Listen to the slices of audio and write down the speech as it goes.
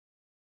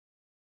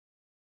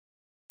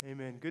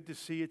Amen. Good to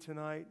see you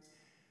tonight.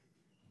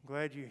 I'm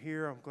glad you're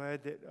here. I'm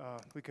glad that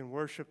we can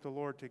worship the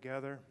Lord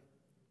together.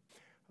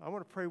 I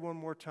want to pray one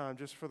more time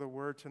just for the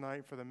word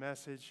tonight, for the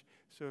message.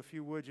 So if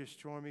you would just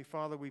join me.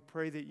 Father, we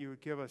pray that you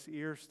would give us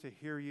ears to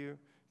hear you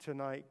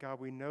tonight. God,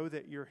 we know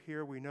that you're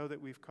here. We know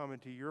that we've come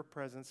into your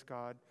presence,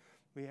 God.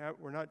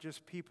 We're not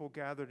just people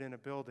gathered in a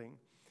building.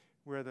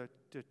 We're the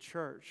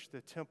church,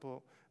 the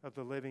temple of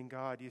the living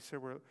God. You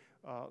said we're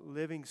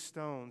living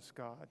stones,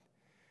 God,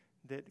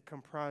 that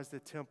comprise the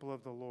temple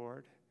of the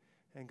Lord.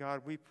 And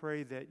God, we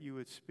pray that you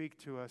would speak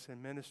to us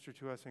and minister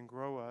to us and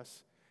grow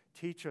us,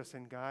 teach us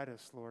and guide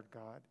us, Lord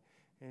God.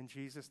 In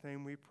Jesus'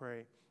 name we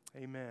pray.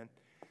 Amen.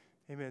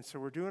 Amen. So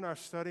we're doing our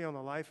study on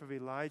the life of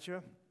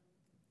Elijah.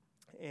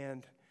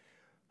 And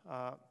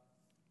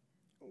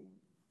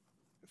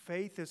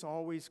faith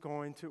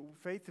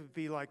would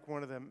be like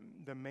one of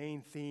the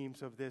main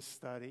themes of this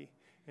study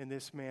in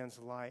this man's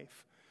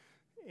life,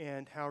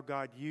 and how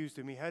God used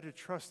him. He had to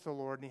trust the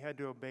Lord and he had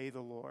to obey the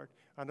Lord.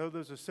 I know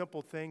those are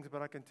simple things,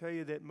 but I can tell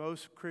you that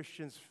most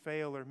Christians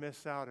fail or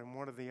miss out in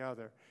one or the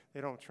other. They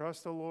don't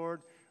trust the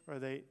Lord, or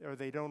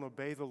they don't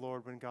obey the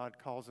Lord when God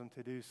calls them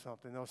to do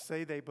something. They'll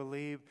say they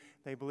believe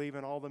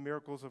in all the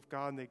miracles of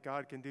God and that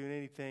God can do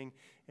anything,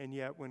 and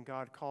yet when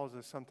God calls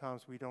us,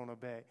 sometimes we don't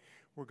obey.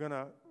 We're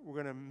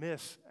gonna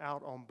miss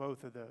out on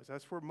both of those.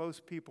 That's where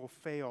most people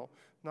fail.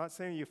 I'm not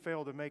saying you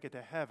fail to make it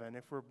to heaven.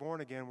 If we're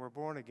born again, we're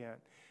born again.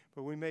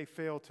 But we may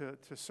fail to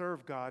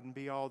serve God and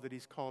be all that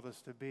he's called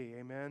us to be.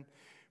 Amen?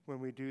 When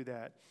we do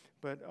that.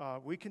 But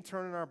we can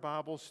turn in our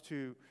Bibles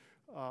to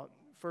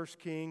 1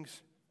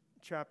 Kings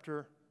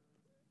chapter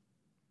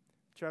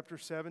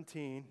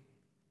 17.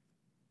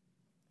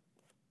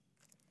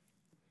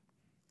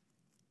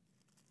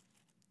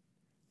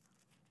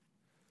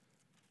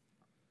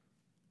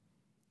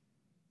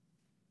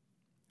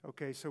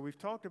 Okay, so we've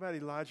talked about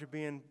Elijah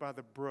being by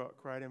the brook,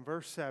 right? In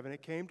verse 7,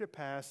 it came to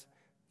pass,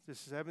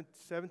 this is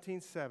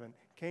 17:7,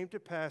 came to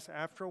pass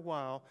after a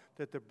while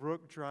that the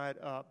brook dried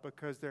up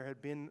because there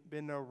had been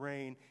no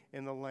rain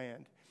in the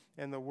land.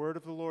 And the word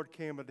of the Lord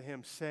came unto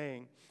him,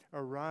 saying,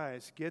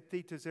 Arise, get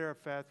thee to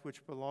Zarephath,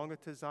 which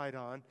belongeth to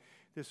Zidon.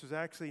 This was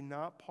actually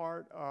not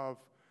part of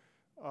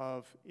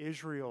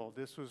Israel.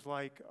 This was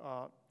like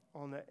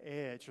on the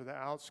edge or the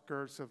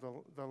outskirts of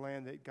the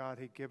land that God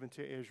had given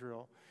to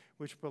Israel,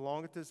 which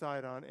belongeth to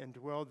Zidon, and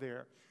dwell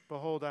there.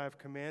 Behold, I have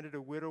commanded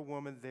a widow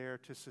woman there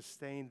to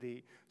sustain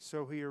thee.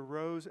 So he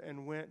arose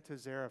and went to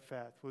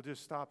Zarephath. We'll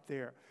just stop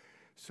there.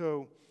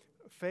 So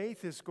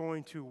faith is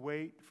going to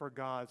wait for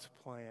God's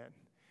plan.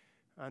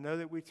 I know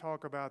that we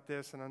talk about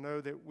this, and I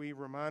know that we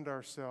remind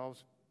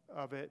ourselves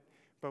of it,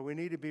 but we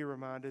need to be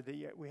reminded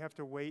that we have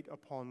to wait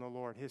upon the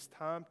Lord. His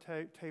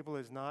timetable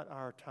is not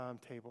our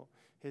timetable.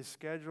 His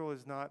schedule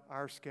is not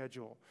our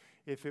schedule.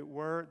 If it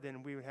were,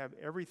 then we would have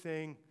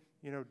everything,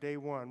 day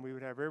one. We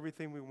would have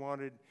everything we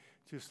wanted,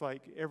 just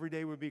like every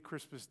day would be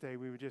Christmas Day.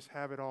 We would just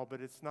have it all,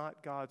 but it's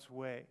not God's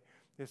way.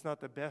 It's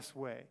not the best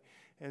way.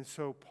 And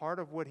so part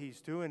of what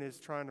he's doing is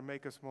trying to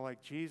make us more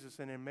like Jesus,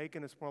 and in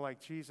making us more like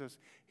Jesus,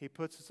 he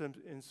puts us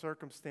in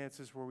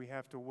circumstances where we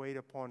have to wait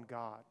upon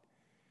God.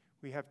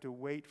 We have to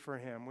wait for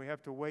him. We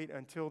have to wait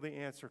until the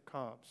answer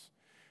comes.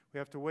 We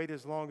have to wait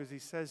as long as he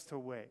says to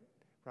wait,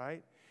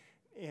 right?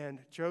 And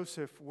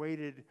Joseph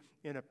waited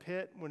in a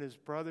pit when his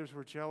brothers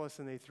were jealous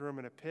and they threw him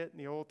in a pit in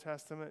the Old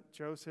Testament,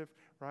 Joseph,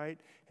 right?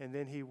 And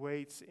then he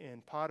waits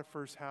in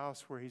Potiphar's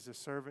house where he's a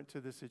servant to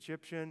this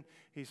Egyptian.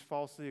 He's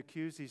falsely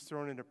accused. He's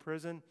thrown into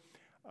prison,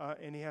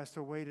 and he has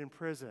to wait in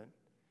prison.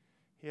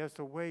 He has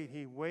to wait.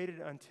 He waited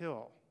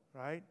until,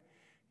 right?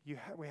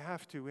 We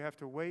have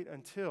to wait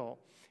until,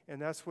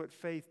 and that's what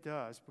faith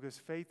does, because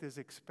faith is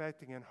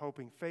expecting and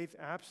hoping. Faith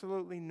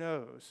absolutely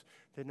knows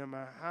that no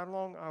matter how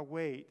long I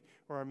wait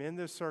or I'm in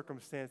this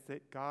circumstance,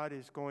 that God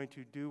is going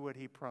to do what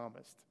he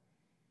promised.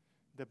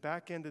 The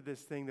back end of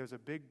this thing, there's a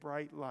big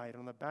bright light.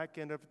 On the back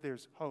end of it,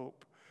 there's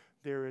hope.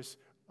 There is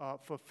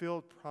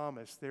fulfilled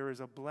promise. There is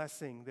a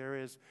blessing. There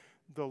is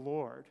the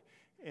Lord.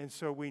 And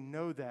so we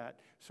know that.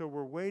 So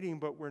we're waiting,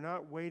 but we're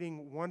not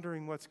waiting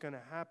wondering what's going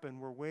to happen.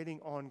 We're waiting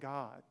on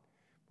God.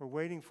 We're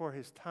waiting for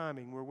his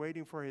timing. We're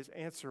waiting for his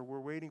answer. We're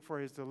waiting for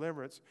his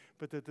deliverance,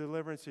 but the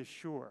deliverance is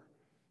sure.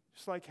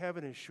 Just like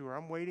heaven is sure.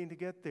 I'm waiting to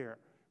get there,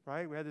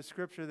 right? We had the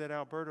scripture that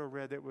Alberto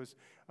read that was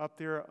up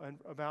there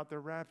about the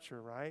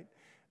rapture, right?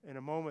 In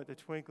a moment, the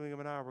twinkling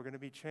of an eye, we're going to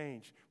be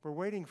changed. We're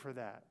waiting for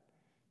that.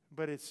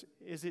 But is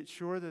it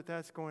sure that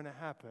that's going to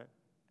happen?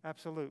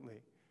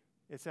 Absolutely.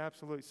 It's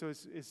absolutely. So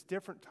it's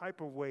different type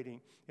of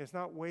waiting. It's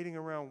not waiting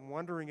around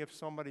wondering if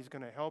somebody's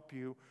going to help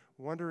you,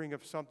 wondering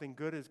if something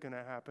good is going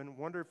to happen,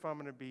 wonder if I'm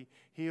going to be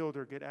healed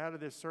or get out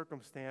of this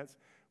circumstance.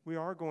 We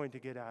are going to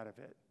get out of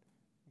it.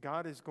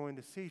 God is going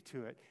to see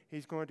to it.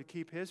 He's going to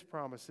keep his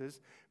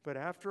promises. But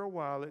after a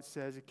while, it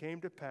says, it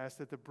came to pass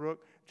that the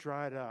brook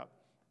dried up.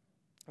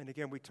 And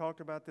again, we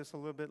talked about this a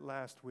little bit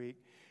last week,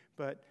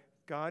 but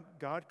God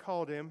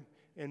called him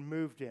and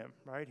moved him,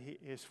 right?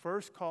 His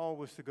first call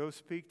was to go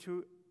speak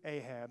to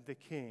Ahab, the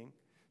king,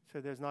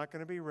 said there's not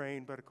going to be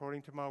rain, but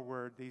according to my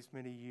word, these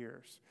many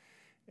years.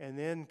 And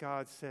then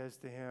God says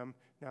to him,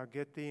 now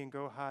get thee and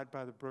go hide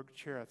by the brook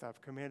Cherith.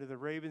 I've commanded the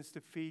ravens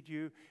to feed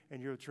you,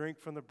 and you'll drink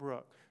from the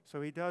brook.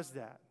 So he does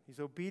that. He's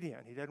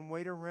obedient. He doesn't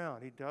wait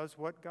around. He does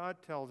what God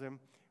tells him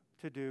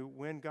to do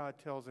when God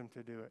tells him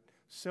to do it.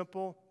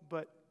 Simple,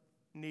 but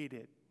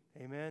needed.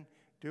 Amen?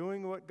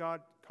 Doing what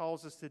God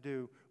calls us to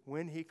do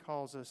when he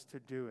calls us to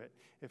do it.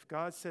 If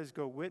God says,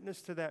 go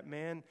witness to that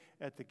man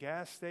at the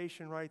gas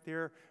station right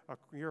there,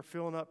 you're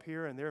filling up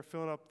here and they're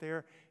filling up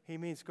there, he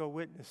means go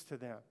witness to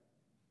them.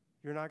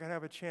 You're not going to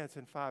have a chance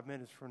in 5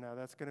 minutes from now.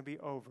 That's going to be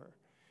over.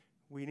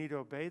 We need to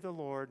obey the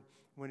Lord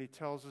when he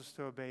tells us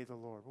to obey the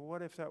Lord. Well,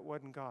 what if that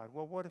wasn't God?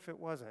 Well, what if it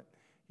wasn't?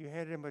 You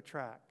handed him a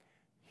tract.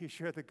 You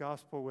shared the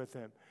gospel with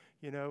him.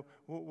 You know,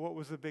 what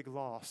was the big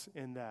loss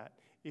in that?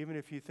 Even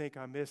if you think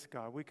I miss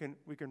God, we can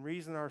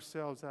reason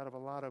ourselves out of a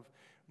lot of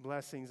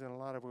blessings and a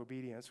lot of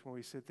obedience when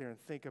we sit there and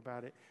think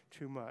about it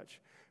too much.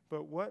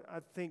 But what I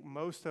think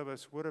most of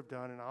us would have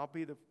done, and I'll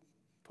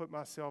put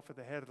myself at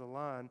the head of the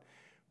line,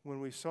 when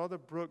we saw the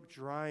brook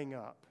drying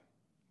up,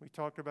 we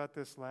talked about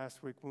this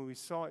last week, when we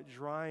saw it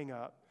drying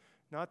up,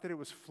 not that it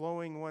was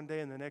flowing one day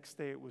and the next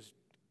day it was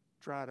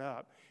dried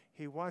up.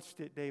 He watched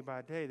it day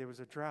by day. There was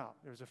a drought.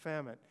 There was a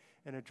famine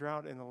and a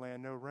drought in the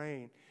land, no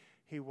rain.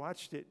 He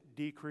watched it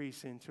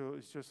decrease until it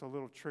was just a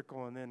little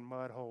trickle and then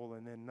mud hole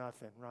and then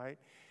nothing, right?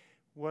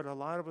 What a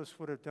lot of us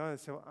would have done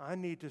is say, I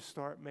need to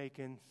start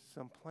making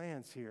some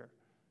plans here.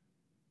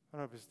 I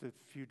don't know if it's a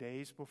few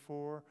days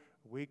before,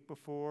 a week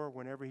before,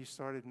 whenever he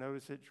started to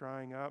notice it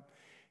drying up.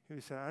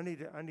 He said, I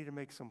need to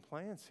make some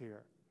plans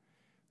here.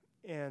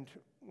 And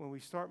when we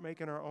start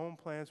making our own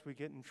plans, we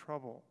get in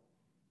trouble.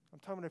 I'm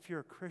talking if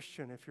you're a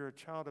Christian, if you're a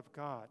child of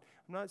God.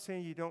 I'm not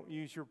saying you don't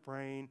use your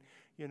brain,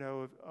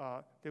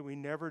 that we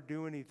never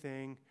do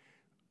anything.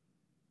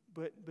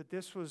 But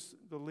this was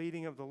the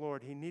leading of the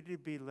Lord. He needed to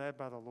be led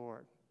by the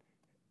Lord.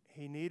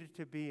 He needed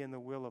to be in the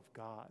will of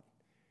God.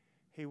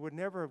 He would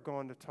never have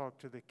gone to talk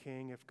to the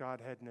king if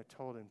God hadn't have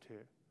told him to.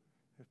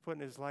 He was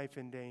putting his life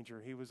in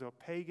danger. He was a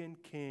pagan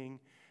king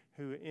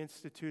who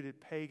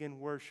instituted pagan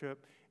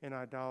worship and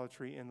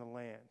idolatry in the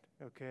land,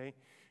 okay?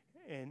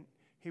 And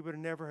he would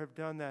never have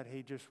done that.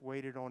 He just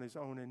waited on his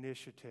own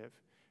initiative.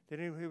 Then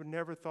he would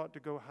never thought to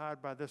go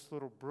hide by this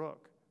little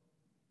brook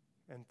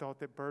and thought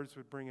that birds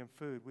would bring him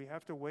food. We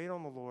have to wait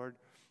on the Lord,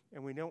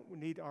 and we don't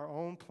need our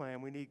own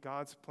plan. We need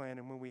God's plan,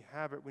 and when we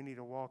have it, we need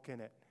to walk in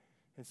it.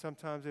 And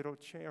sometimes it'll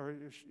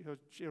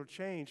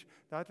change,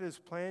 not that his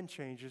plan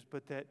changes,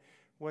 but that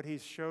what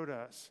he's showed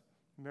us.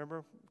 Remember,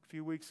 a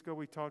few weeks ago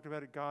we talked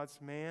about it. God's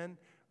man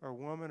or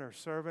woman or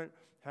servant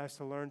has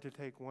to learn to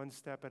take one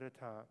step at a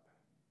time.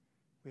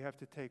 We have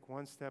to take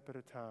one step at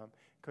a time.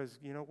 Because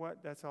you know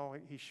what? That's all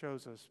he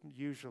shows us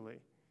usually.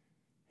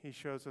 He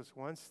shows us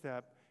one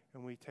step,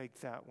 and we take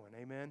that one.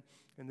 Amen?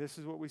 And this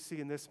is what we see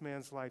in this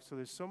man's life. So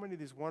there's so many of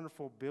these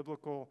wonderful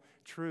biblical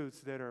truths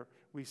that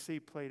we see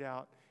played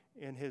out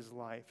in his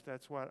life.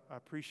 That's what I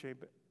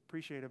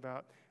appreciate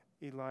about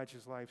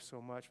Elijah's life so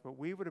much. But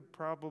we would have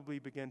probably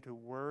begun to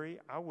worry.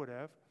 I would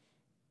have.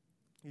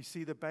 You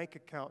see the bank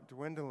account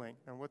dwindling.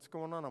 And what's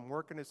going on? I'm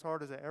working as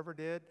hard as I ever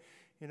did,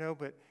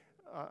 but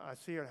I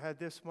see I had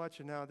this much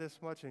and now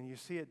this much, and you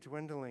see it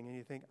dwindling, and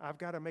you think, I've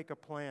got to make a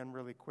plan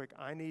really quick.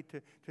 I need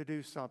to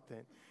do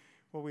something.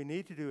 What we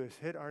need to do is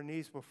hit our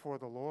knees before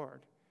the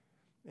Lord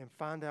and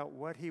find out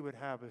what he would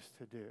have us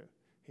to do.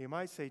 He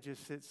might say,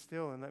 just sit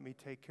still and let me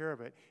take care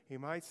of it. He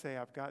might say,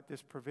 I've got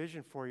this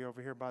provision for you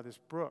over here by this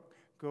brook.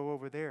 Go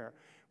over there.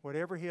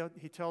 Whatever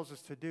he tells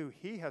us to do,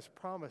 he has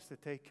promised to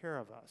take care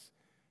of us.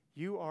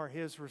 You are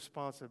his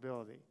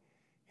responsibility.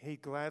 He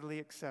gladly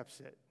accepts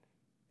it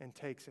and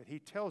takes it. He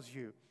tells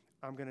you,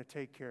 I'm going to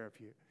take care of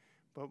you.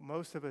 But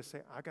most of us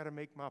say, I got to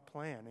make my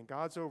plan. And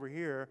God's over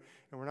here,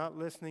 and we're not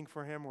listening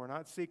for him, we're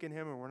not seeking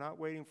him, and we're not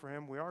waiting for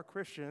him. We are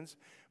Christians,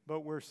 but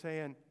we're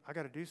saying, I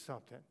got to do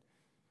something.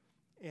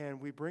 And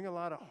we bring a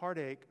lot of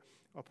heartache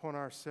upon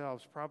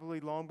ourselves. Probably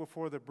long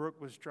before the brook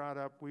was dried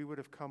up, we would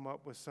have come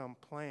up with some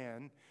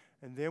plan,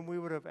 and then we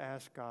would have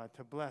asked God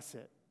to bless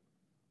it.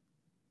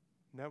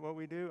 Isn't that what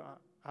we do?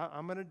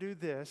 I'm going to do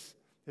this.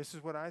 This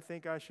is what I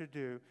think I should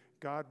do.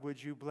 God,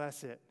 would you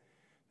bless it?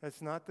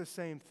 That's not the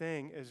same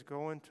thing as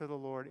going to the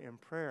Lord in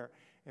prayer.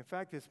 In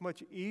fact, it's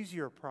much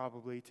easier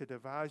probably to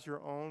devise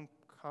your own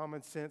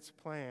common sense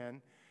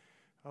plan.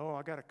 Oh,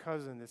 I got a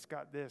cousin that's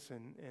got this,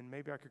 and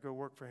maybe I could go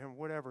work for him,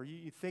 whatever.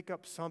 You think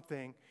up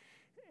something,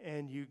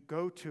 and you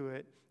go to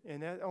it,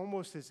 and that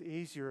almost is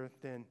easier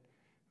than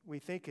we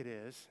think it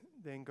is,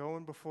 than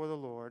going before the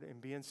Lord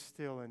and being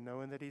still and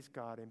knowing that he's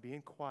God and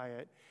being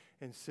quiet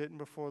and sitting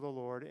before the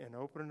Lord and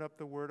opening up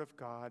the Word of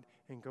God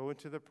and go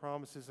into the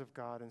promises of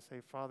God and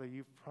say, Father,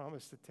 you've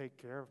promised to take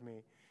care of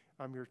me.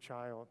 I'm your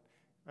child.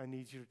 I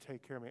need you to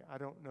take care of me. I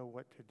don't know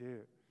what to do.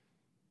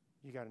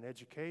 You got an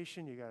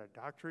education, you got a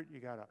doctorate, you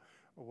got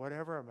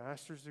a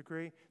master's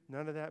degree.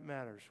 None of that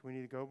matters. We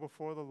need to go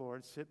before the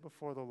Lord, sit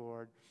before the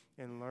Lord,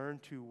 and learn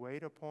to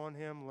wait upon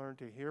him, learn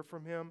to hear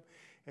from him.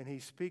 And he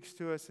speaks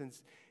to us,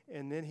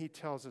 and then he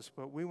tells us,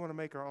 but we want to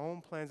make our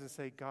own plans and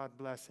say, God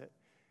bless it.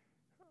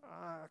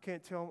 I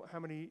can't tell how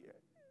many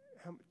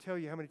tell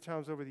you how many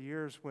times over the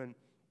years when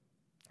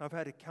I've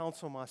had to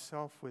counsel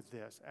myself with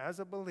this. As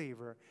a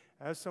believer,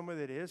 as someone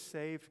that is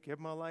saved, give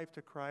my life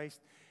to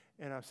Christ,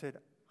 and I've said,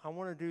 I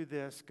want to do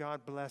this,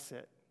 God bless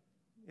it.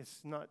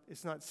 It's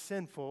not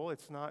sinful,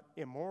 it's not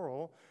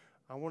immoral.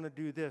 I want to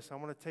do this, I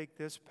want to take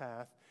this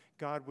path.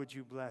 God, would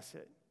you bless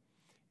it?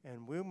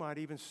 And we might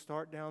even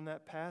start down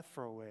that path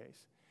for a ways.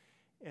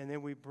 And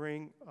then we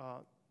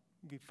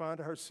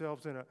find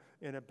ourselves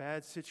in a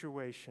bad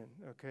situation,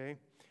 okay?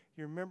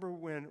 You remember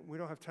when, we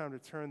don't have time to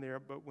turn there,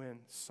 but when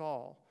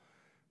Saul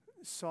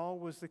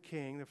was the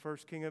king, the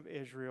first king of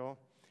Israel,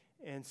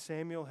 and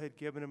Samuel had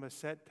given him a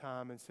set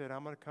time and said,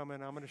 I'm going to come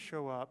in, I'm going to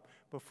show up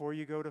before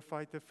you go to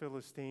fight the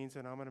Philistines,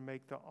 and I'm going to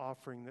make the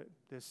offering,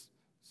 this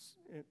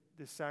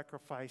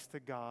sacrifice to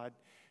God.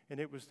 And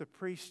it was the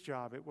priest's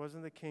job. It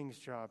wasn't the king's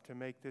job to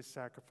make this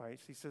sacrifice.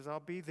 He says, I'll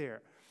be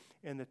there.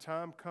 And the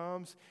time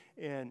comes,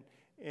 and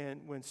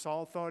when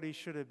Saul thought he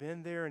should have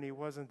been there, and he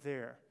wasn't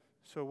there.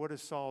 So what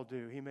does Saul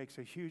do? He makes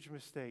a huge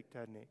mistake,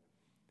 doesn't he?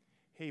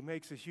 He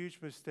makes a huge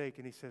mistake,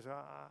 and he says,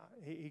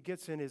 he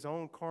gets in his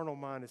own carnal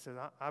mind and says,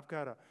 I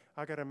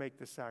got to make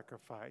the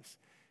sacrifice,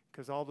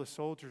 because all the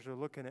soldiers are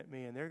looking at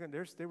me, and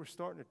they were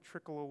starting to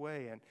trickle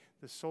away, and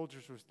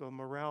the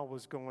morale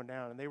was going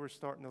down, and they were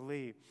starting to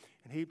leave.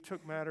 And he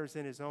took matters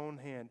in his own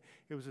hand.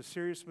 It was a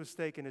serious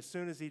mistake, and as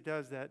soon as he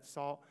does that,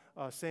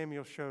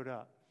 Samuel showed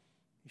up.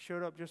 He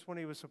showed up just when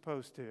he was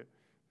supposed to.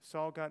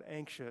 Saul got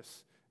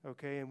anxious,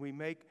 okay, and we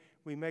make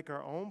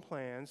our own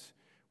plans.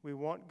 We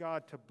want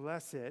God to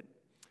bless it.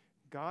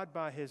 God,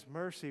 by his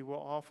mercy, will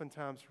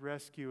oftentimes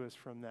rescue us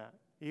from that,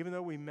 even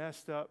though we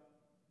messed up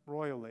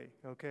royally,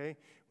 okay?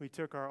 We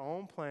took our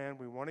own plan.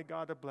 We wanted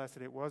God to bless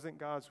it. It wasn't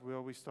God's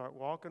will. We start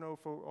walking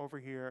over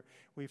here.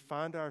 We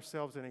find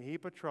ourselves in a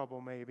heap of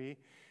trouble maybe,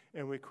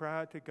 and we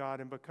cry out to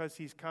God, and because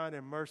he's kind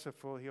and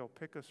merciful, he'll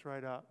pick us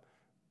right up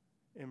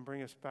and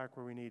bring us back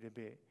where we need to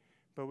be.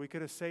 But we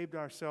could have saved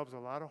ourselves a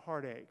lot of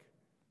heartache.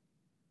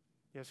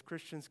 Yes,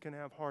 Christians can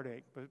have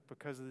heartache, but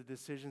because of the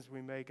decisions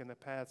we make and the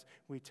paths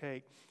we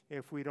take,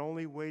 if we'd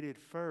only waited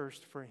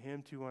first for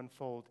him to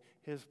unfold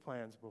his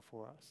plans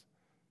before us.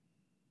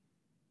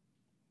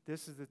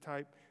 This is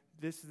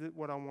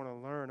what I want to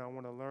learn. I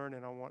want to learn,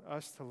 and I want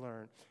us to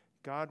learn.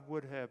 God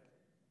would have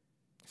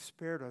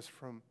spared us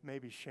from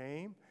maybe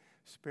shame,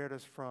 spared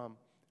us from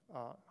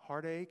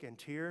heartache and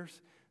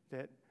tears,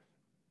 that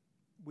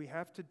we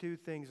have to do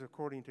things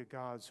according to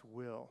God's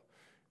will.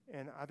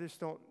 And I just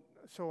don't,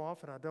 so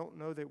often I don't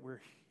know that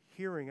we're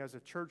hearing as a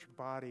church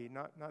body,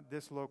 not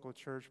this local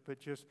church, but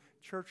just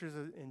churches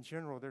in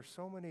general. There's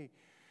so many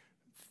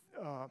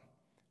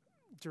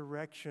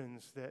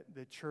directions that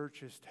the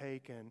church has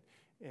taken,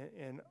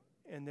 and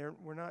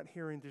we're not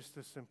hearing just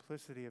the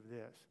simplicity of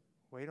this.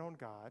 Wait on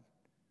God.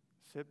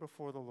 Sit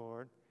before the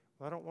Lord.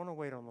 Well, I don't want to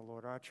wait on the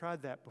Lord. I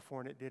tried that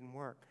before and it didn't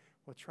work.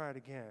 Well, try it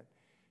again.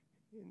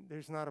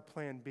 There's not a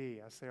plan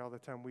B. I say all the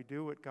time, we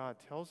do what God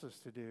tells us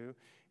to do,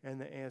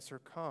 and the answer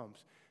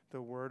comes.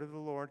 The word of the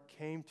Lord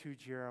came to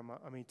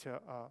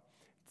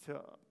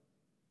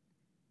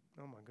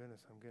oh my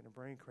goodness, I'm getting a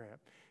brain cramp.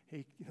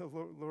 The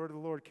word of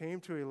the Lord came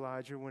to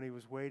Elijah when he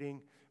was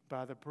waiting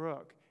by the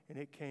brook, and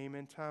it came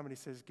in time, and he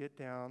says, get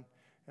down,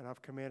 and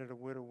I've commanded a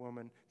widow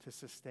woman to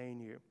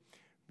sustain you.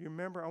 You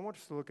remember, I want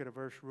us to look at a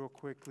verse real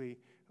quickly.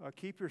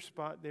 Keep your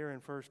spot there in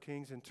 1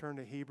 Kings and turn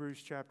to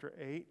Hebrews chapter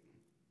 8.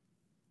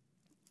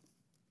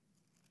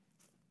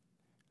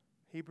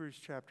 Hebrews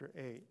chapter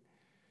 8.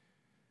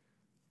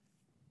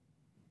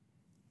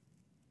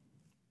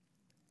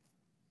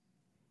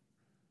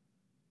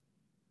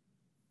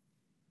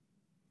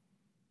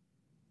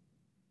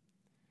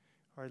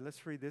 All right,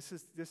 let's read. This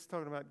is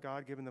talking about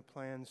God giving the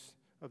plans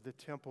of the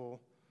tabernacle,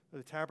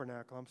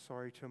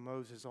 to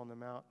Moses on the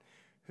mount,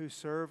 who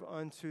serve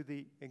unto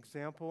the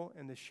example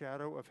and the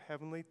shadow of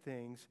heavenly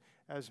things,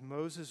 as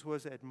Moses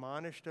was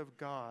admonished of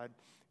God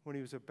when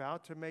he was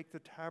about to make the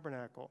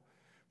tabernacle.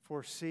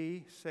 For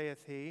see,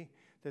 saith he,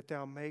 that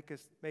thou make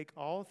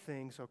all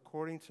things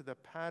according to the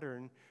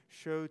pattern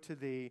showed to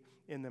thee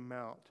in the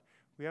mount.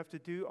 We have to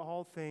do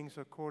all things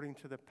according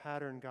to the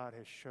pattern God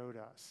has showed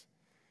us.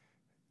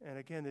 And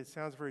again, it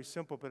sounds very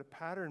simple, but a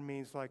pattern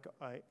means like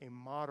a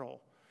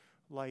model,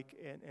 like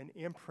an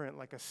imprint,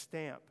 like a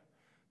stamp.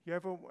 You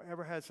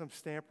ever had some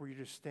stamp where you're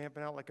just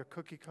stamping out like a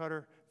cookie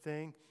cutter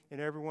thing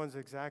and everyone's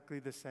exactly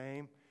the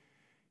same?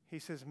 He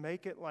says,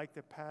 make it like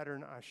the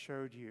pattern I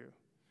showed you.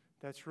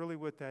 That's really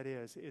what that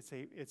is.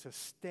 It's a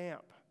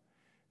stamp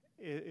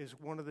is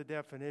one of the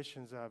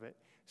definitions of it.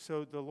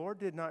 So the Lord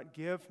did not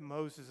give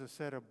Moses a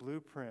set of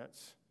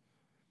blueprints.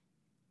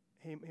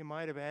 He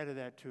might have added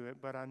that to it,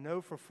 but I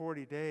know for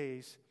 40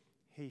 days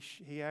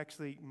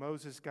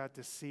Moses got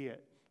to see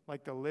it,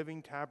 like the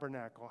living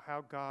tabernacle,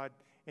 how God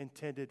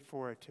intended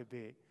for it to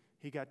be.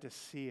 He got to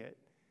see it.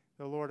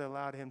 The Lord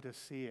allowed him to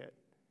see it.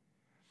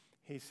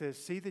 He says,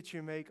 see that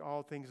you make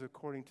all things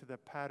according to the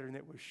pattern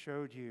that was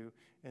showed you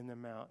in the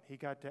mount. He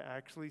got to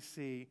actually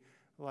see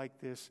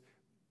like this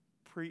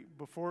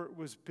before it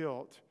was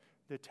built,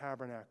 the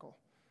tabernacle.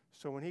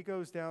 So when he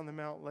goes down the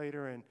mount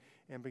later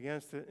and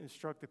begins to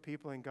instruct the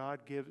people, and God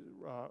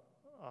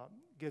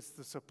gets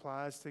the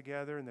supplies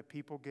together, and the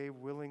people gave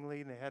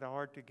willingly, and they had a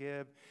heart to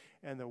give,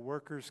 and the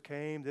workers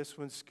came. This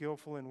one's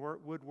skillful in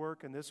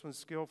woodwork, and this one's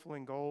skillful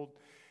in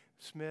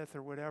goldsmith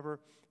or whatever.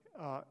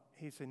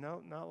 He said,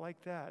 no, not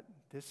like that.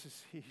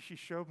 She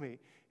showed me.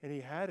 And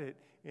he had it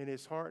in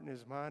his heart and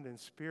his mind and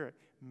spirit.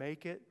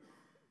 Make it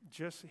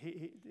just,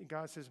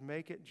 God says,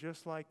 make it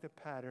just like the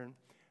pattern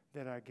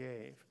that I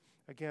gave.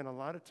 Again, a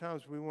lot of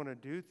times we want to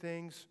do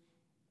things,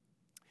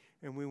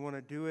 and we want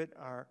to do it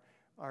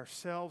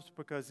ourselves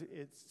because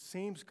it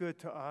seems good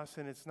to us,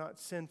 and it's not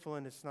sinful,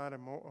 and it's not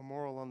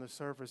immoral on the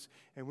surface,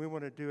 and we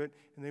want to do it,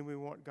 and then we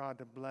want God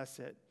to bless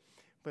it.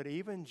 But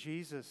even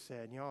Jesus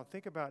said,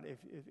 think about if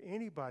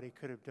anybody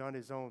could have done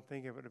his own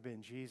thing, it would have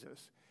been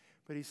Jesus.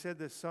 But he said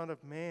the Son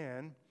of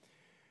Man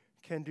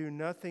can do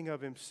nothing of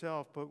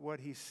himself but what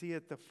he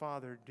seeth the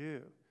Father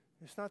do.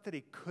 It's not that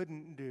he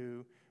couldn't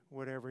do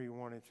whatever he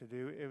wanted to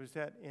do. It was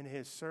that in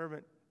his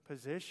servant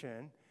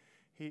position,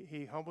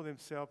 he humbled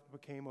himself and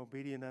became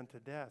obedient unto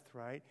death,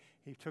 right?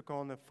 He took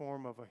on the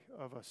form of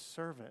a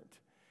servant,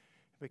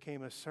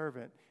 became a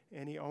servant,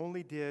 and he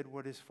only did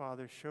what his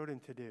Father showed him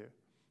to do.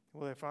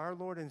 Well, if our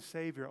Lord and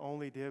Savior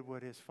only did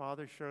what his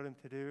Father showed him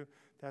to do,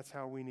 that's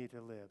how we need to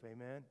live,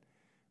 amen?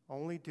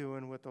 Only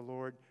doing what the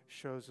Lord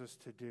shows us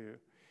to do,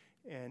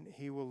 and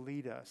he will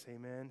lead us,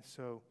 amen?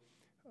 So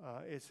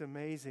it's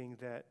amazing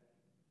that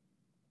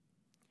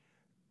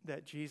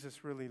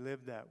Jesus really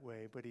lived that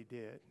way, but he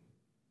did.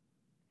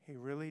 He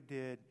really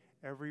did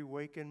every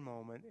waking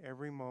moment,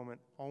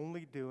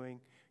 only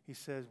doing, he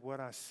says, what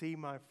I see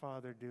my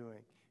Father doing.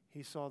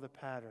 He saw the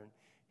pattern.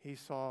 He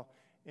saw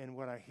and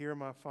what I hear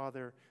my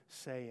Father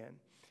saying.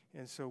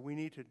 And so we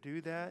need to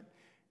do that.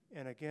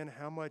 And again,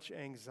 how much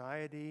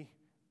anxiety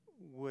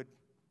would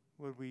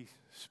we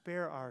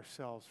spare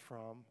ourselves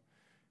from?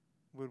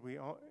 Would we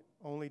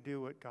only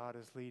do what God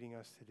is leading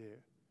us to do,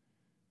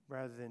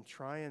 rather than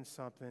trying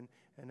something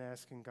and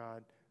asking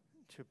God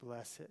to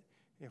bless it?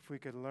 If we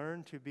could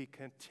learn to be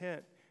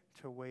content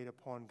to wait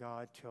upon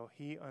God till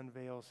he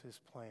unveils his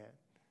plan,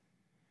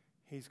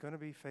 he's going to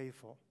be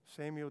faithful.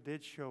 Samuel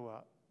did show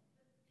up,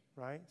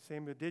 right?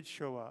 Samuel did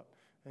show up.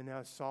 And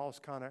now Saul's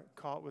kind of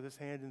caught with his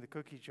hand in the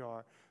cookie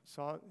jar.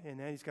 And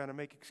then he's got to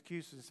make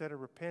excuses. Instead of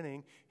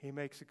repenting, he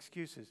makes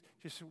excuses.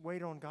 Just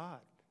wait on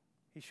God.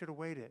 He should have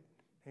waited.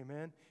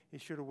 Amen? He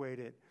should have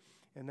waited.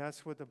 And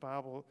that's what the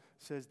Bible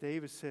says.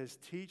 David says,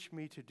 teach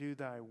me to do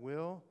thy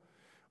will.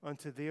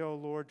 Unto thee, O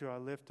Lord, do I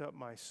lift up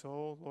my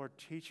soul. Lord,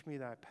 teach me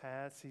thy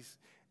paths.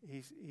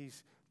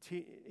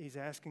 He's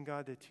asking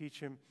God to teach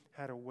him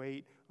how to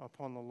wait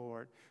upon the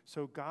Lord.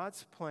 So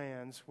God's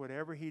plans,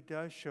 whatever he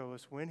does show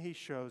us, when he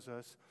shows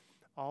us,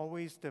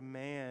 always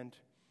demand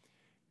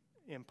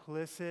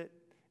implicit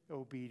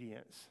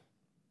obedience.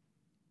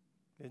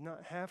 It's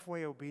not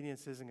halfway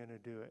obedience isn't going to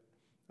do it.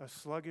 A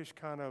sluggish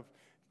kind of,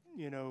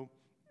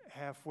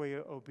 halfway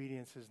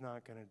obedience is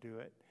not going to do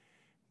it.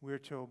 We're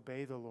to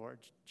obey the Lord.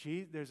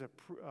 There's a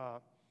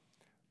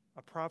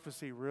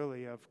prophecy,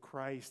 really, of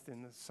Christ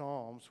in the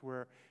Psalms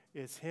where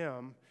it's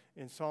him.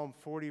 In Psalm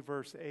 40,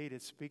 verse 8,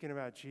 it's speaking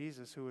about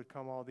Jesus who would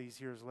come all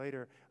these years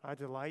later. I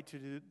delight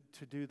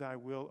to do thy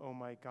will, O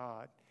my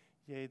God.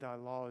 Yea, thy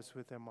law is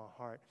within my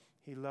heart.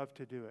 He loved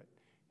to do it.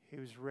 He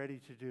was ready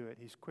to do it.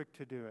 He's quick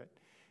to do it.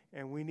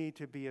 And we need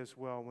to be as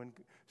well.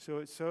 So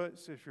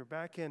if you're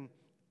back in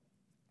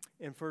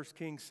 1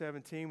 Kings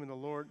 17, when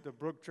the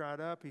brook dried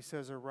up, he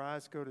says,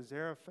 arise, go to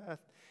Zarephath.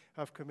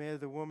 I've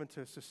commanded the woman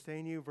to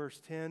sustain you.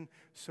 Verse 10,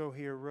 so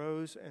he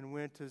arose and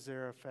went to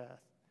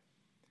Zarephath.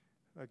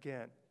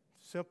 Again,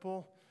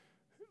 simple,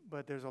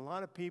 but there's a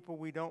lot of people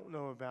we don't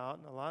know about,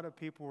 and a lot of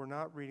people we're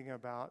not reading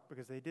about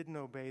because they didn't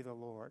obey the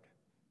Lord.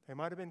 They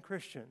might have been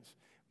Christians,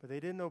 but they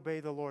didn't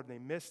obey the Lord, and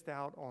they missed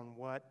out on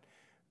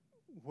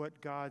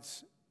what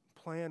God's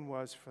plan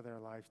was for their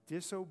life.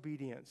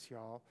 Disobedience,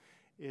 y'all,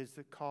 is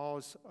the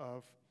cause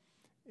of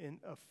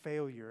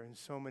failure in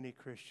so many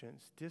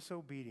Christians.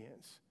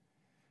 Disobedience.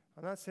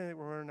 I'm not saying that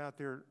we're running out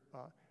there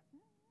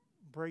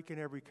breaking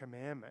every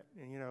commandment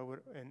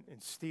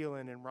and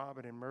stealing and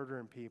robbing and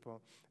murdering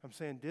people. I'm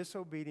saying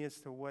disobedience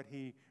to what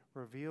he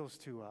reveals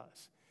to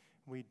us.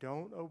 We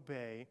don't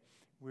obey.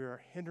 We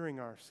are hindering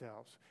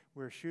ourselves.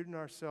 We're shooting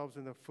ourselves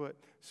in the foot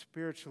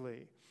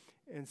spiritually.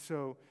 And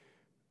so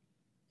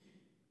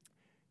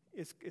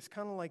it's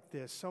kind of like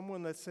this.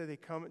 Someone, let's say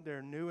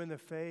they're new in the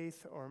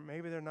faith, or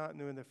maybe they're not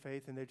new in the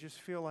faith, and they just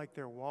feel like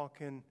they're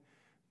walking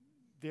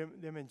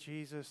them and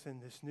Jesus,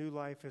 and this new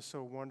life is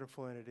so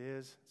wonderful, and it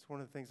is. It's one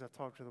of the things I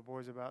talked to the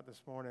boys about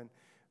this morning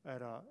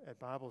at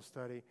Bible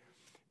study,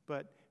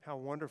 but how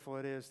wonderful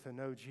it is to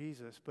know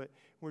Jesus. But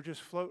we're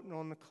just floating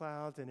on the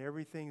clouds, and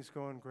everything's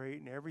going great,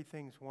 and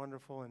everything's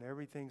wonderful, and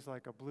everything's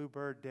like a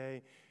bluebird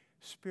day,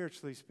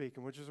 spiritually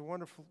speaking, which is a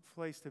wonderful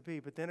place to be.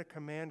 But then a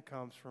command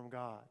comes from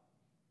God,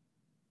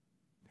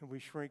 and we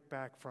shrink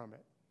back from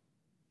it.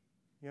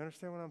 You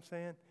understand what I'm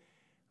saying?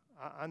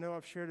 I know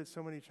I've shared it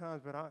so many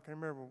times, but I can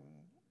remember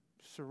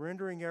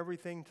surrendering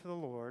everything to the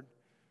Lord,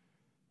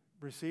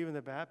 receiving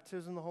the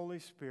baptism of the Holy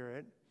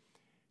Spirit,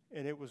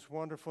 and it was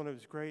wonderful and it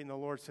was great. And the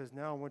Lord says,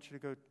 now I want you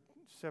to go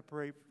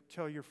separate,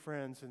 tell your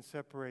friends and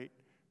separate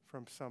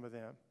from some of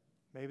them.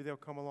 Maybe they'll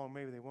come along,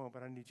 maybe they won't,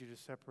 but I need you to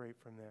separate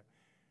from them.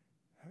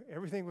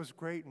 Everything was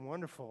great and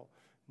wonderful.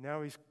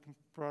 Now he's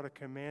brought a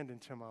command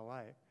into my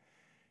life.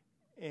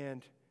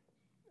 And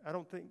I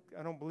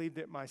don't believe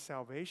that my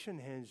salvation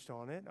hinged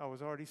on it. I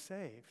was already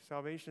saved.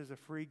 Salvation is a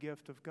free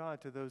gift of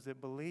God to those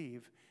that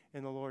believe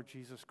in the Lord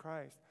Jesus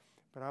Christ.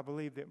 But I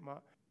believe that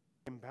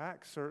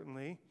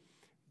certainly,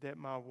 that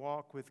my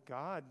walk with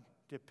God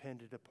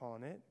depended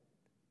upon it.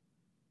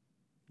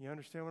 You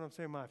understand what I'm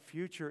saying? My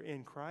future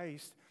in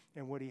Christ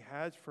and what he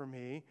has for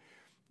me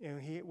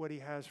and what he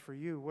has for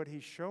you, what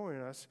he's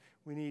showing us,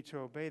 we need to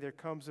obey. There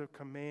comes a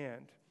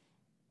command.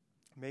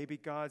 Maybe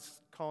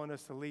God's calling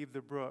us to leave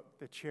the brook,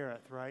 the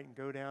Cherith, right, and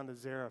go down to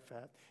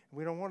Zarephath.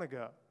 We don't want to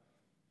go.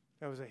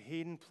 That was a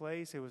heathen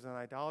place. It was an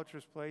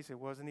idolatrous place. It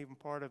wasn't even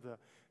part of the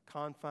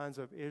confines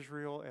of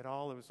Israel at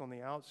all. It was on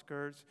the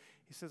outskirts.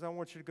 He says, I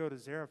want you to go to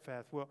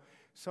Zarephath. Well,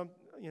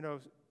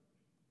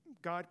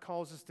 God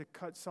calls us to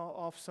cut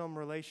off some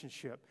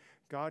relationship.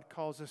 God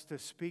calls us to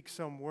speak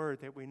some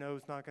word that we know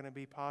is not going to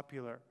be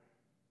popular.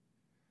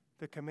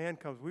 The command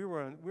comes. We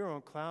were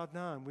on cloud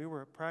nine. We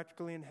were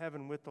practically in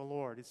heaven with the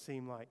Lord, it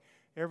seemed like.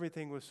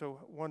 Everything was so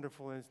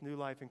wonderful in his new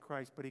life in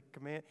Christ, but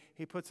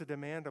he puts a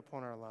demand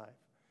upon our life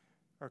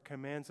or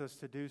commands us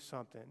to do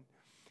something,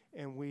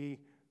 and we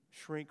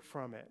shrink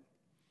from it.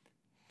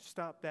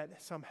 Stop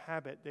some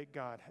habit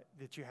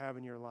that you have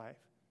in your life.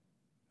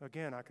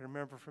 Again, I can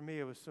remember for me,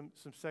 it was some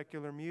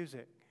secular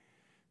music.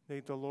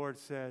 The Lord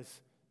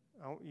says,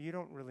 oh, you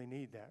don't really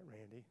need that,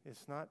 Randy.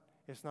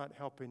 It's not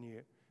helping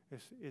you.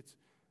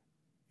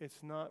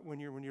 It's not when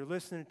you're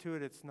listening to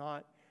it, it's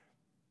not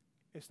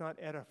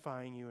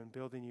edifying you and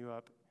building you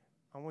up.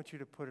 I want you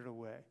to put it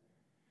away.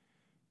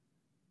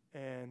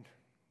 And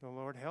the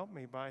Lord helped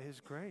me by his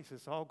grace.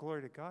 It's all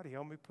glory to God. He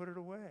helped me put it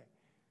away.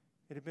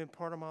 It had been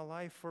part of my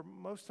life for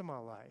most of my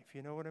life,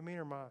 you know what I mean,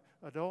 or my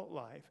adult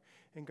life.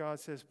 And God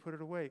says, put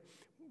it away.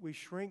 We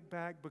shrink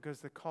back because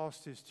the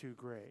cost is too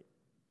great.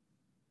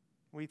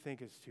 We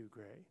think it's too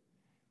great.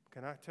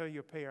 Can I tell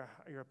you,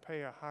 you'll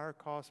pay a higher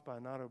cost by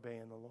not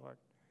obeying the Lord.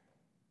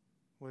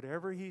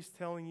 Whatever he's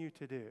telling you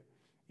to do,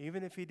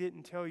 even if he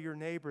didn't tell your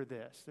neighbor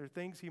this, there are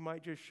things he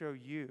might just show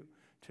you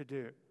to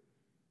do.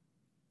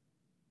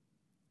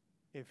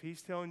 If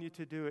he's telling you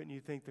to do it and you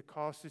think the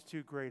cost is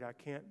too great, I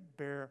can't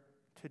bear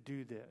to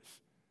do this,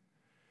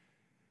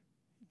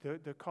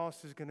 the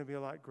cost is going to be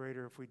a lot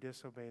greater if we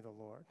disobey the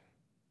Lord.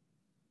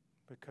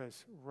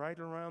 Because right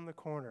around the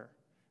corner,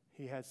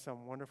 he had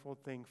some wonderful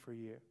thing for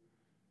you.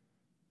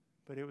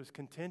 But it was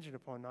contingent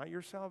upon not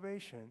your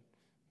salvation,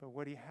 but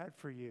what he had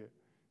for you,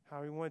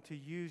 how he wanted to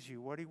use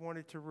you, what he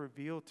wanted to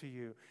reveal to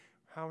you,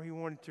 how he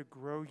wanted to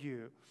grow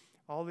you.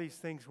 All these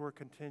things were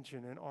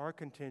contingent and are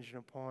contingent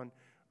upon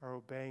our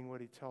obeying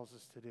what he tells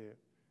us to do.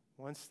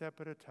 One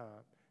step at a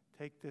time.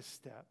 Take this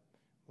step.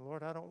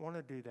 Lord, I don't want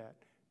to do that.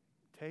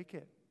 Take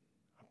it.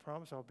 I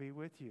promise I'll be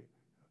with you.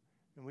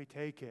 And we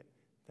take it.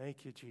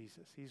 Thank you,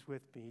 Jesus. He's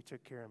with me. He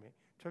took care of me.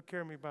 Took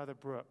care of me by the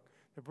brook.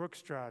 The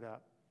brook's dried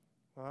up.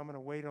 Well, I'm going to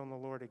wait on the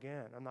Lord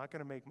again. I'm not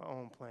going to make my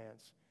own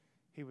plans.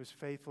 He was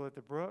faithful at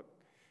the brook.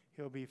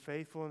 He'll be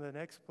faithful in the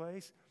next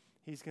place.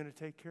 He's going to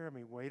take care of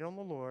me. Wait on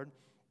the Lord.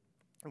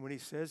 And when he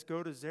says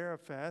go to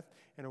Zarephath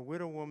and a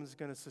widow woman's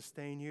going to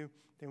sustain you,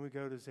 then we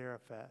go to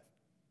Zarephath.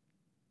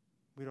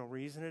 We don't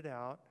reason it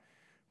out.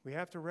 We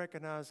have to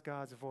recognize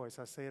God's voice.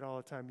 I say it all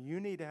the time.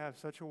 You need to have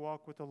such a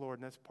walk with the Lord,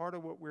 and that's part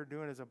of what we're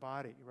doing as a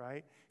body,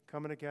 right?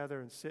 Coming together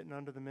and sitting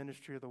under the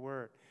ministry of the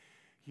Word.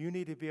 You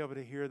need to be able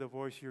to hear the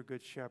voice of your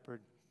good shepherd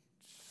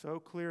so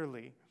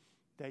clearly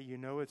that you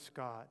know it's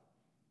God.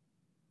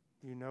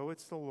 You know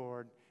it's the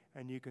Lord,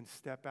 and you can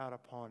step out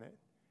upon it.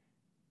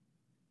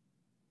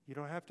 You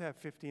don't have to have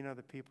 15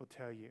 other people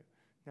tell you.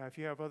 Now, if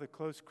you have other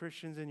close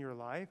Christians in your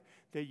life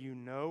that you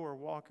know are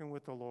walking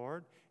with the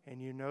Lord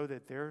and you know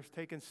that they're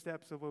taking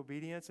steps of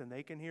obedience and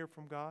they can hear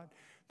from God,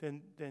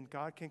 then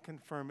God can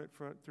confirm it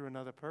through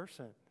another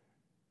person.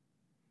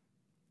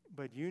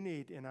 But you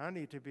need, and I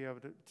need to be able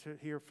to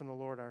hear from the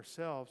Lord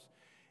ourselves,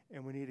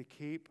 and we need to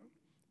keep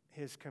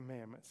his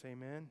commandments.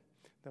 Amen?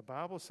 The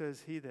Bible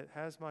says, he that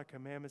has my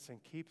commandments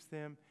and keeps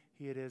them,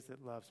 he it is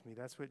that loves me.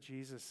 That's what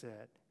Jesus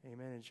said.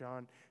 Amen. In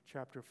John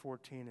chapter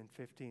 14 and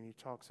 15, he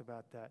talks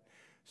about that.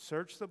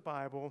 Search the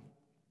Bible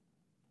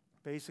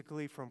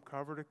basically from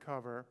cover to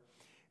cover,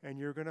 and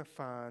you're going to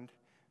find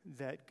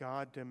that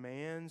God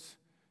demands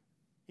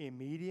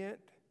immediate,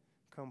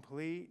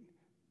 complete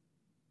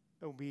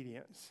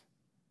obedience.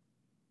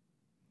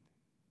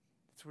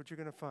 That's what you're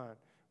going to find.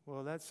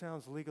 Well, that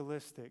sounds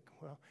legalistic.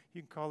 Well,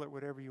 you can call it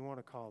whatever you want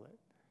to call it.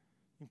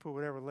 You can put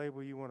whatever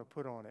label you want to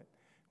put on it.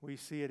 We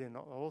see it in the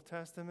Old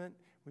Testament.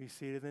 We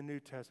see it in the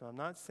New Testament. I'm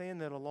not saying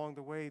that along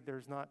the way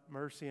there's not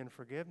mercy and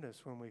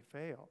forgiveness when we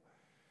fail.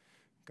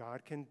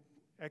 God can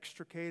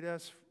extricate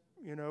us,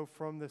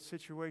 from the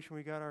situation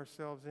we got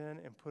ourselves in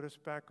and put us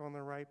back on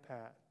the right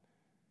path.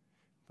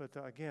 But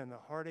again, the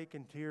heartache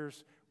and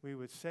tears we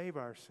would save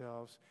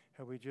ourselves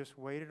had we just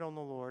waited on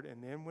the Lord,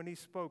 and then when he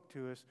spoke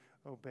to us,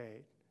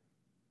 obeyed.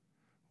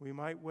 We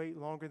might wait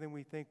longer than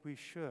we think we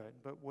should,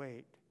 but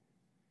wait.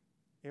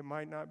 It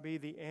might not be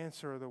the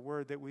answer or the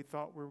word that we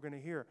thought we were going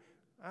to hear.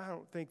 I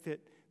don't think that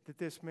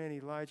this man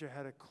Elijah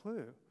had a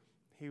clue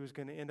he was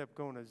going to end up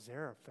going to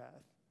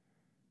Zarephath.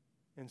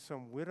 And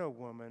some widow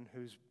woman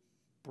who's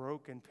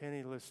broke and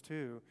penniless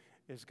too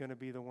is going to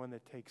be the one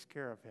that takes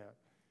care of him.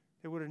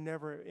 It would have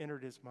never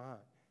entered his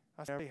mind.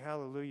 I say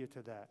hallelujah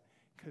to that.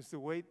 Because the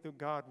way that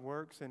God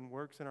works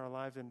in our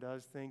lives and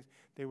does things,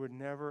 they would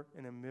never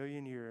in a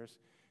million years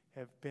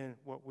have been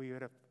what we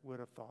would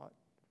have thought.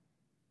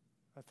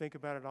 I think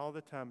about it all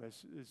the time.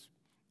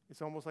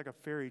 It's almost like a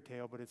fairy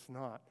tale, but it's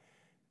not.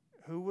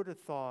 Who would have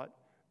thought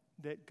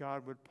that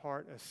God would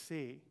part a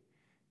sea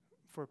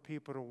for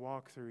people to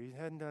walk through? He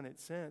hadn't done it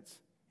since.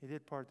 He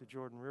did part the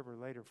Jordan River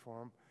later for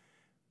them,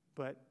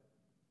 but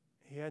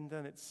he hadn't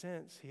done it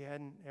since. He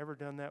hadn't ever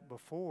done that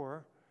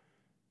before.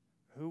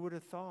 Who would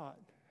have thought?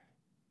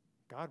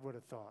 God would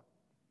have thought.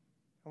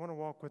 I want to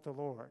walk with the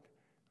Lord.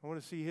 I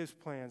want to see his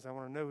plans. I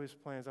want to know his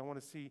plans. I want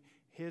to see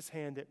his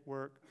hand at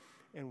work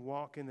and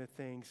walk in the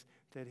things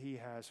that he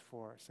has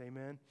for us.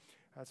 Amen?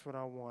 That's what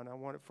I want. I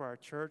want it for our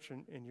church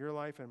and in your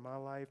life and my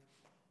life.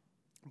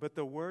 But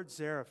the word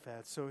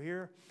Zarephath, so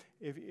here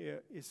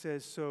it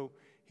says, so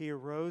he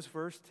arose,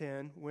 verse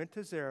 10, went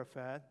to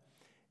Zarephath,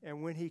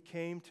 and when he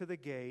came to the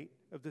gate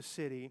of the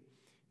city,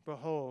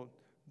 behold,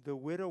 the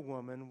widow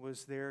woman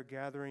was there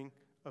gathering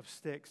of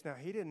sticks. Now,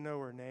 he didn't know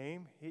her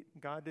name.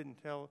 God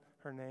didn't tell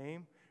her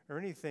name or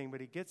anything,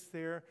 but he gets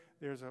there.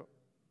 There's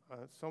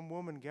some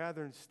woman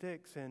gathering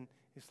sticks, and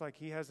it's like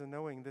he has a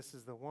knowing this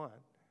is the one.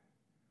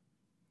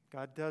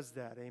 God does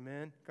that,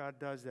 amen? God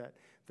does that.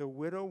 The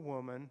widow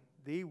woman,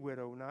 the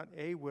widow, not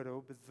a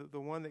widow, but the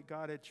one that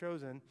God had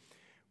chosen,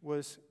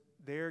 was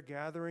there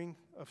gathering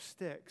of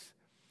sticks.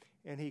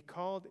 And he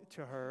called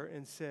to her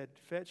and said,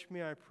 fetch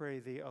me, I pray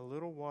thee, a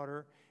little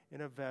water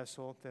in a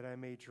vessel that I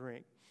may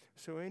drink.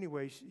 So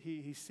anyway,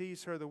 he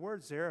sees her. The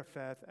word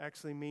Zarephath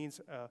actually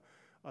means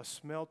a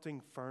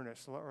smelting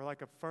furnace, or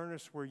like a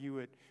furnace where you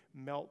would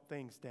melt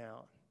things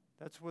down.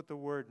 That's what the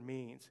word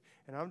means.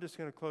 And I'm just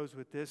going to close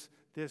with this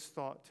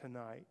thought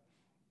tonight.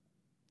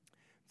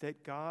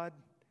 That God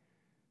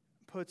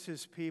puts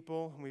his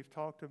people, and we've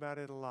talked about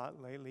it a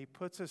lot lately,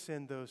 puts us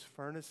in those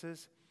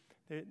furnaces.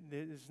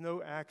 There's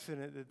no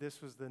accident that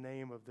this was the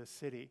name of the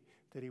city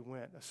that he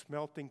went. A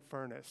smelting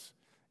furnace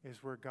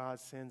is where God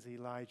sends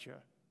Elijah,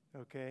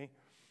 okay?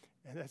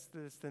 And that's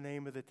the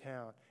name of the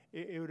town.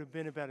 It would have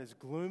been about as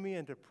gloomy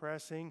and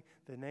depressing,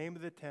 the name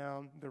of the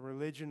town, the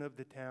religion of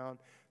the town.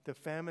 The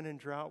famine and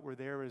drought were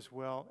there as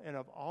well. And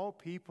of all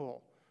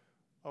people,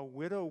 a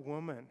widow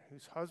woman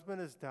whose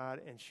husband has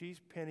died, and she's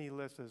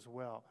penniless as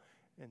well.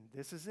 And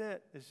this is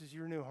it. This is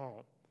your new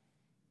home.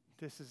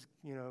 This is,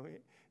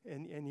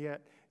 and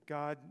yet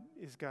God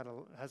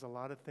has a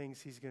lot of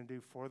things he's going to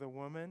do for the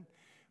woman,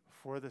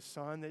 for the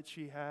son that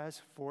she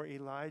has, for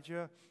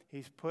Elijah.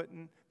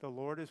 The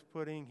Lord is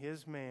putting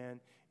his man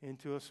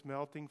into a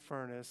smelting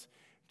furnace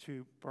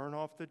to burn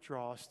off the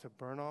dross, to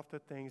burn off the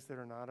things that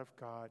are not of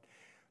God.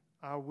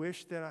 I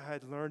wish that I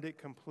had learned it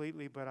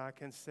completely, but I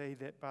can say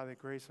that by the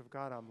grace of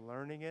God, I'm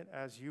learning it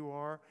as you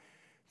are,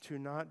 to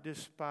not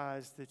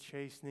despise the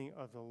chastening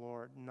of the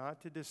Lord,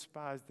 not to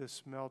despise the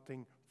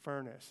smelting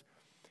furnace.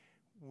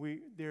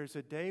 There's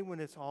a day when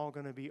it's all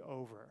going to be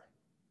over,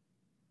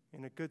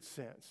 in a good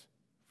sense.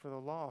 For the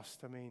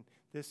lost,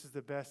 this is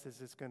the best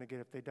as it's going to get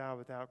if they die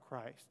without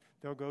Christ.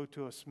 They'll go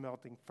to a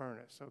smelting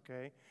furnace,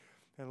 okay,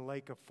 and a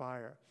lake of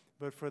fire.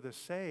 But for the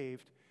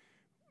saved,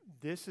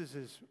 this is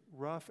as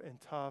rough and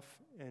tough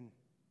and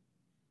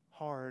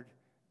hard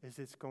as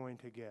it's going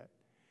to get.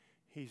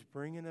 He's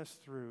bringing us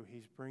through.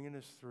 He's bringing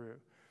us through.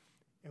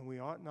 And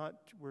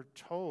we're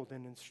told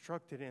and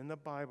instructed in the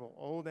Bible,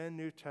 Old and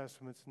New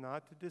Testaments,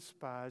 not to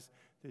despise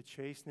the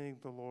chastening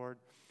of the Lord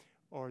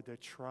or the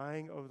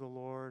trying of the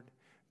Lord.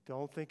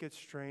 Don't think it's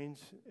strange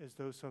as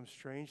though some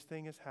strange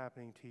thing is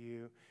happening to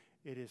you.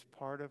 It is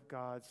part of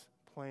God's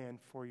plan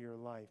for your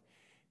life.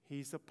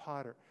 He's the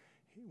potter.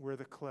 We're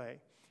the clay.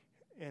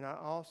 And I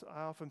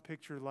often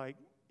picture like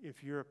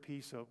if you're a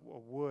piece of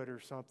wood or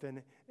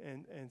something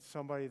and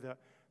somebody, the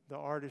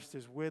artist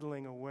is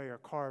whittling away or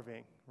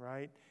carving,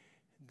 right?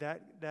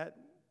 That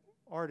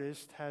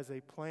artist has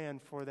a plan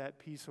for that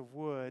piece of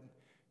wood,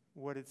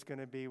 what it's going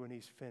to be when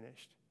he's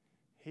finished.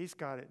 He's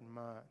got it in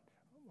mind.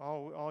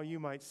 All you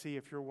might see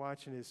if you're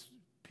watching is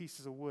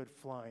pieces of wood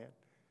flying,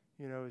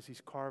 as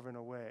he's carving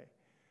away.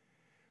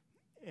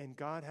 And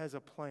God has a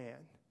plan,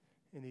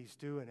 and he's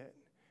doing it.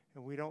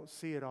 And we don't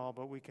see it all,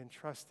 but we can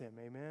trust him,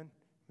 amen?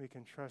 We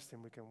can trust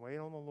him. We can wait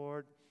on the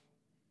Lord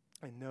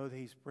and know that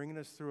he's bringing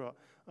us through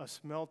a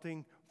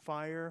smelting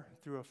fire,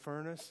 through a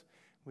furnace.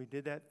 We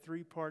did that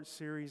 3-part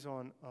series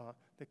on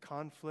the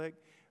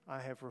conflict. I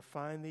have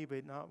refined thee,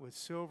 but not with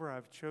silver.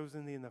 I've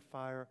chosen thee in the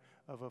fire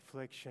of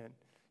affliction.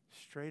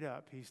 Straight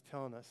up, he's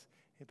telling us.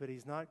 But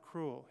he's not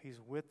cruel. He's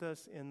with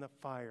us in the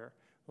fire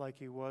like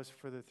he was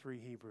for the 3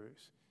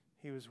 Hebrews.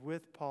 He was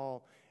with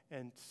Paul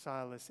and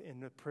Silas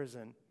in the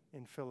prison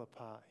in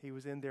Philippi. He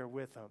was in there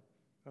with them,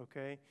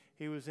 okay?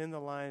 He was in the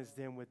lion's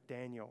den with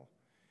Daniel.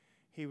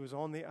 He was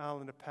on the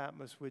island of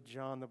Patmos with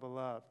John the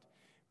Beloved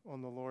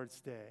on the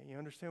Lord's day. You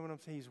understand what I'm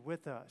saying? He's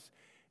with us.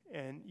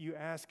 And you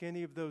ask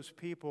any of those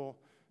people,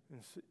 and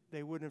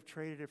they wouldn't have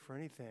traded it for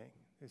anything.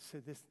 They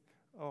said,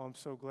 I'm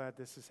so glad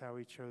this is how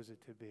he chose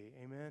it to be.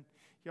 Amen?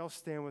 Y'all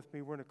stand with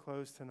me. We're going to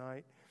close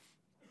tonight.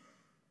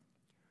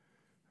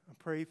 I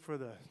pray for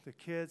the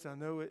kids. I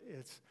know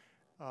it's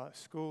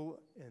school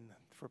and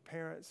for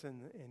parents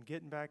and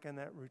getting back in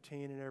that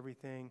routine and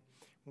everything.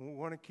 We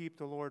want to keep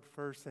the Lord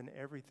first in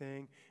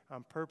everything.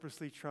 I'm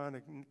purposely trying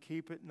to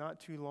keep it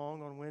not too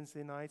long on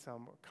Wednesday nights.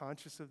 I'm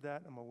conscious of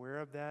that. I'm aware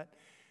of that.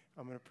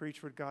 I'm going to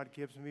preach what God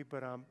gives me,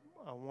 but I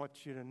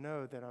want you to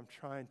know that I'm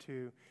trying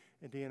to,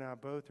 and Dee and I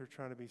both are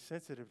trying to be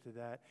sensitive to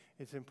that.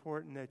 It's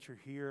important that you're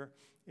here.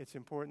 It's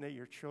important that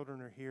your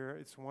children are here.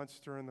 It's once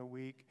during the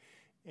week.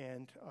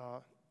 And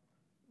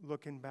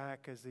looking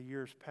back as the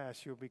years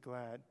pass, you'll be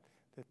glad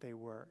that they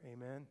were.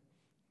 Amen?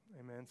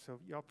 Amen. So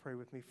y'all pray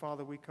with me.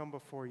 Father, we come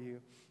before you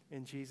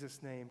in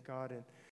Jesus' name, God, and